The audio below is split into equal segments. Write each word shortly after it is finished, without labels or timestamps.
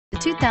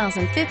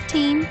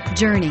2015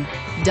 Journey.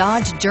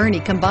 Dodge Journey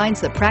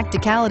combines the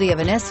practicality of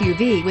an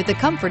SUV with the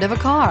comfort of a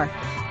car,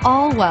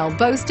 all while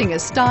boasting a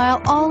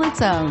style all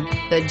its own.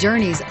 The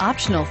Journey's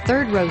optional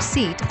third-row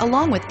seat,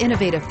 along with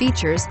innovative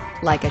features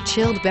like a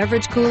chilled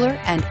beverage cooler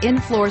and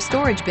in-floor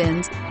storage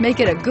bins, make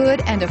it a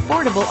good and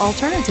affordable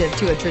alternative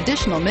to a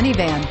traditional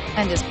minivan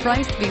and is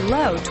priced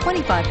below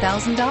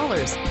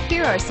 $25,000.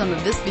 Here are some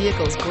of this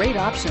vehicle's great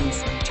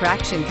options: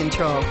 traction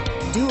control,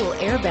 dual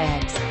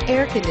airbags,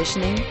 air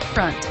conditioning,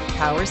 front,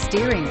 power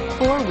steering,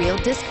 four-wheel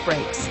disc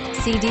brakes,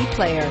 CD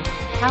player,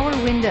 power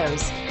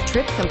windows,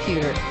 trip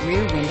computer,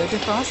 rear window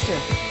defroster,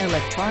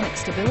 electronic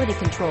stability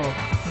control.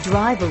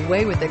 Drive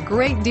away with a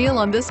great deal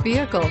on this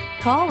vehicle.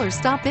 Call or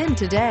stop in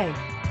today.